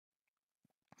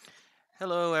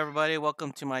Hello everybody,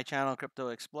 welcome to my channel Crypto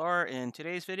Explorer. In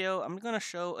today's video, I'm going to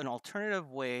show an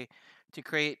alternative way to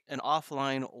create an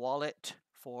offline wallet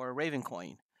for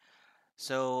Ravecoin.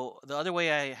 So the other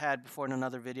way I had before in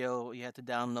another video, you had to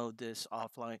download this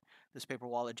paper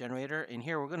wallet generator. And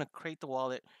here we're going to create the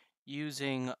wallet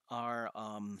using our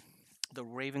the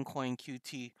Ravecoin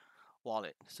QT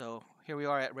wallet. So here we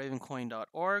are at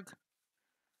ravecoin.org.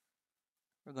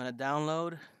 We're going to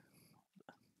download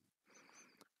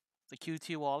the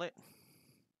QT wallet.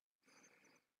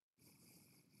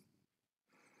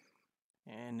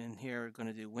 And in here, we're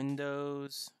going to do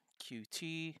Windows,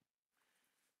 QT,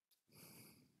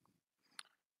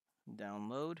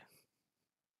 download,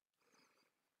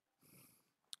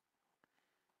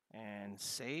 and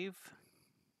save.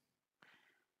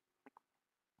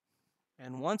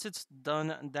 And once it's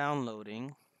done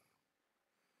downloading,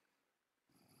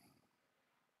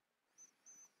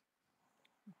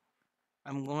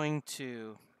 I'm going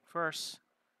to first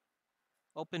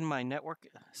open my network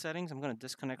settings. I'm going to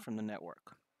disconnect from the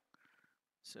network.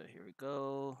 So here we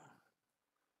go.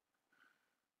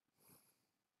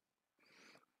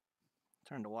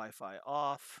 Turn the Wi-Fi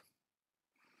off.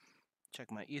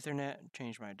 Check my Ethernet,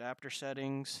 change my adapter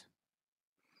settings.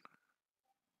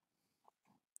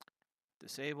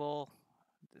 Disable,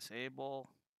 disable,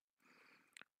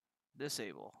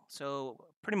 disable. So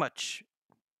pretty much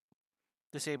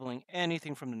disabling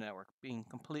anything from the network, being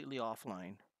completely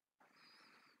offline.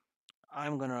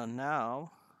 I'm going to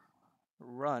now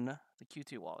run the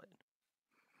QT wallet.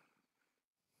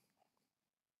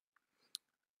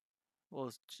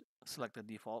 We'll select the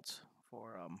defaults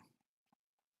for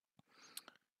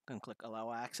going to click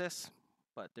allow access,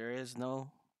 but there is no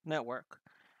network.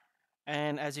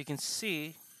 And as you can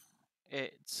see,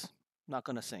 it's not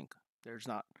going to sync. There's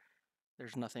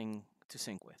nothing to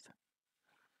sync with.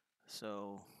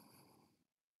 So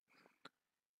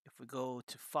if we go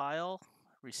to file,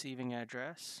 receiving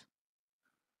address,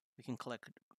 we can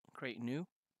create new,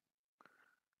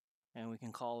 and we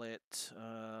can call it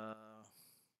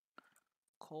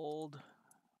cold.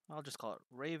 I'll just call it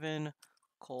Raven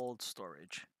cold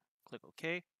storage. Click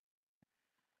OK.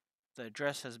 The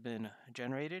address has been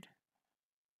generated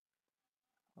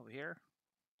over here.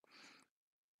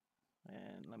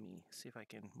 And let me see if I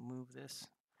can move this.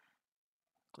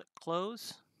 Click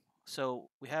close. So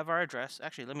we have our address.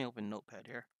 Actually, let me open Notepad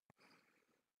here.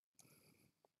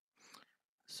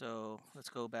 So let's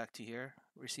go back to here,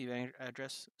 receiving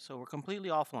address. So we're completely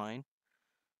offline.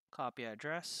 Copy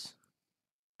address,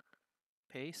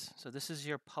 paste. So this is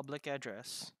your public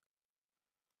address.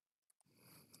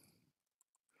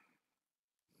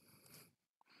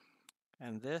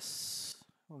 And this,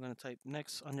 we're going to type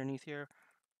next underneath here,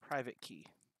 private key.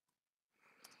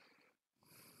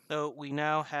 So we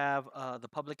now have the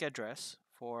public address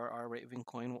for our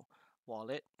Ravecoin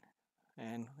wallet.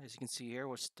 And as you can see here,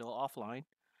 we're still offline.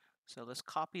 So let's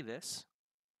copy this.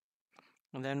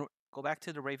 And then go back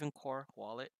to the Ravencore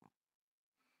wallet.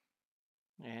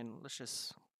 And let's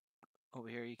just, over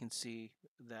here you can see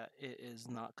that it is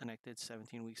not connected,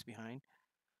 17 weeks behind.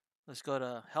 Let's go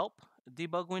to help,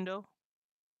 debug window.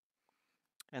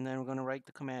 And then we're going to write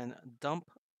the command dump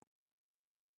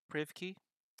priv key.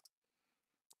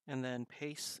 And then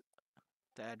paste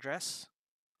the address,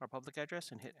 our public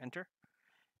address, and hit enter.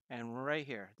 And right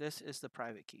here, this is the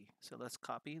private key. So let's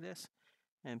copy this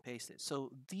and paste it.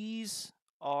 So these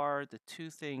are the two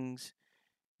things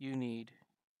you need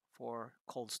for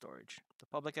cold storage: the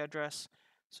public address,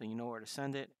 so you know where to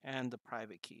send it, and the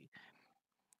private key.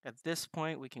 At this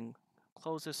point, we can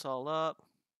close this all up.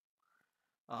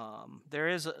 There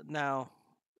is now,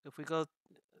 if we go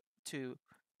to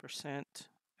percent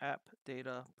app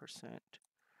data percent,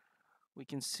 we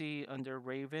can see under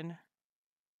Raven,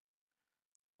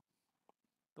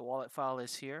 the wallet file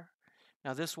is here.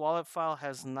 Now this wallet file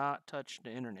has not touched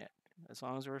the internet. As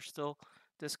long as we're still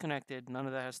disconnected, none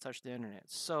of that has touched the internet.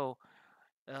 So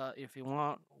if you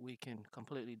want, we can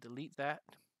completely delete that.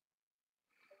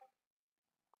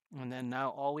 And then now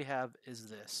all we have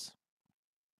is this.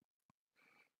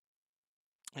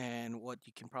 And what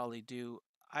you can probably do,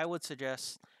 I would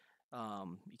suggest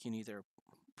you can either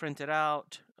print it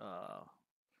out,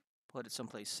 put it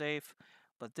someplace safe,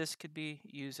 but this could be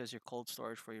used as your cold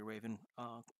storage for your Raven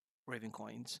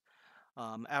coins.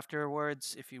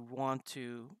 Afterwards, if you want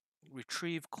to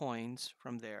retrieve coins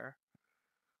from there,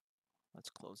 let's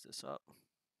close this up.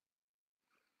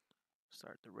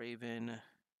 Start the Raven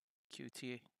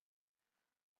QT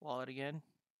wallet again.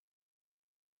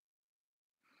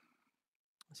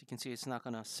 As you can see, it's not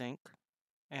going to sync.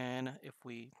 And if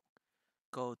we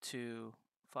go to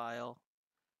File,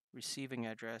 Receiving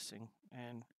Addressing,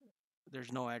 and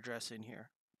there's no address in here,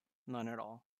 none at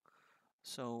all.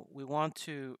 So we want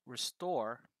to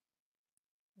restore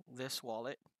this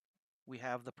wallet. We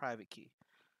have the private key.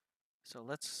 So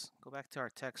let's go back to our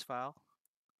text file,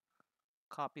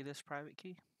 copy this private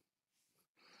key,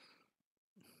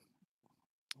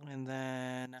 and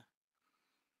then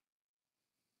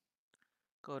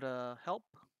go to help.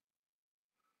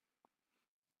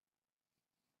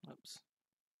 Oops,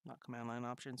 not command line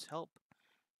options, help,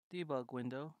 debug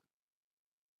window,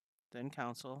 then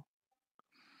console,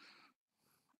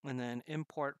 and then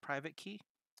import private key,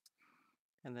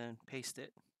 and then paste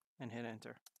it and hit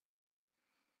enter.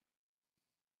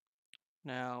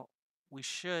 Now we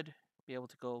should be able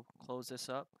to go close this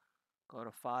up, go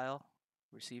to file,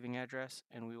 receiving address,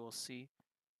 and we will see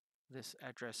this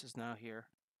address is now here.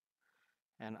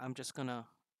 And I'm just gonna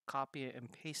copy it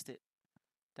and paste it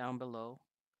down below,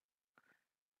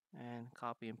 and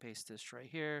copy and paste this right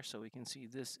here so we can see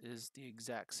this is the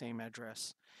exact same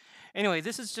address. Anyway,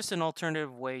 this is just an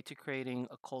alternative way to creating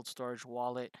a cold storage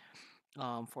wallet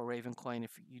for Ravecoin.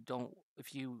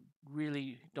 If you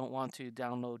really don't want to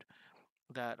download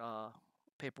that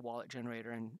paper wallet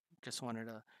generator and just wanted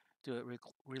to do it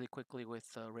really quickly with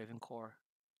Ravencore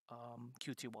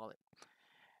Q2 wallet.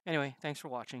 Anyway, thanks for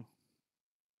watching.